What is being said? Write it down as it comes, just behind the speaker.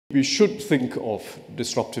We should think of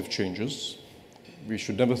disruptive changes. We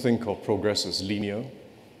should never think of progress as linear,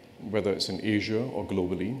 whether it's in Asia or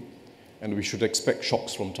globally, and we should expect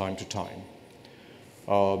shocks from time to time.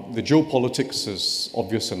 The geopolitics is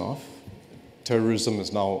obvious enough. Terrorism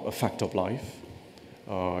is now a fact of life.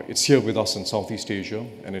 It's here with us in Southeast Asia,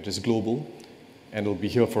 and it is global, and it'll be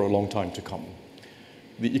here for a long time to come.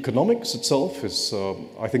 The economics itself is,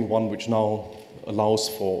 I think, one which now allows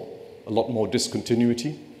for a lot more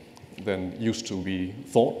discontinuity than used to be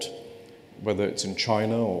thought, whether it's in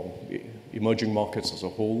China or emerging markets as a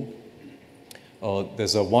whole.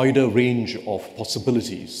 There's a wider range of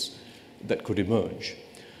possibilities that could emerge.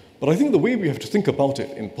 But I think the way we have to think about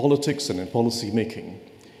it in politics and in policy making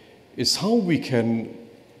is how we can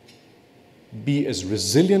be as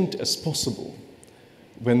resilient as possible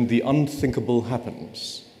when the unthinkable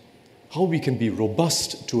happens, how we can be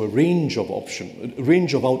robust to a range of options, a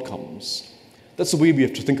range of outcomes. That's the way we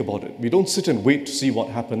have to think about it. We don't sit and wait to see what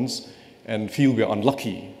happens and feel we're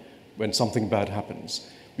unlucky when something bad happens.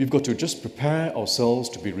 We've got to just prepare ourselves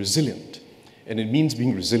to be resilient. And it means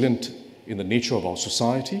being resilient in the nature of our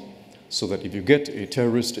society, so that if you get a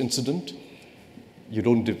terrorist incident, you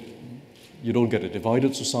don't get a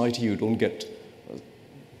divided society, you don't get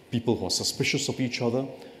people who are suspicious of each other,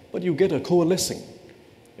 but you get a coalescing.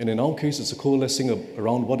 And in our case, it's a coalescing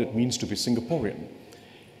around what it means to be Singaporean.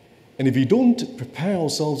 And if we don't prepare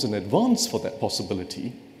ourselves in advance for that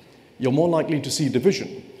possibility, you're more likely to see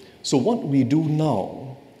division. So what we do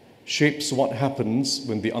now shapes what happens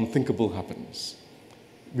when the unthinkable happens.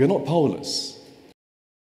 We are not powerless.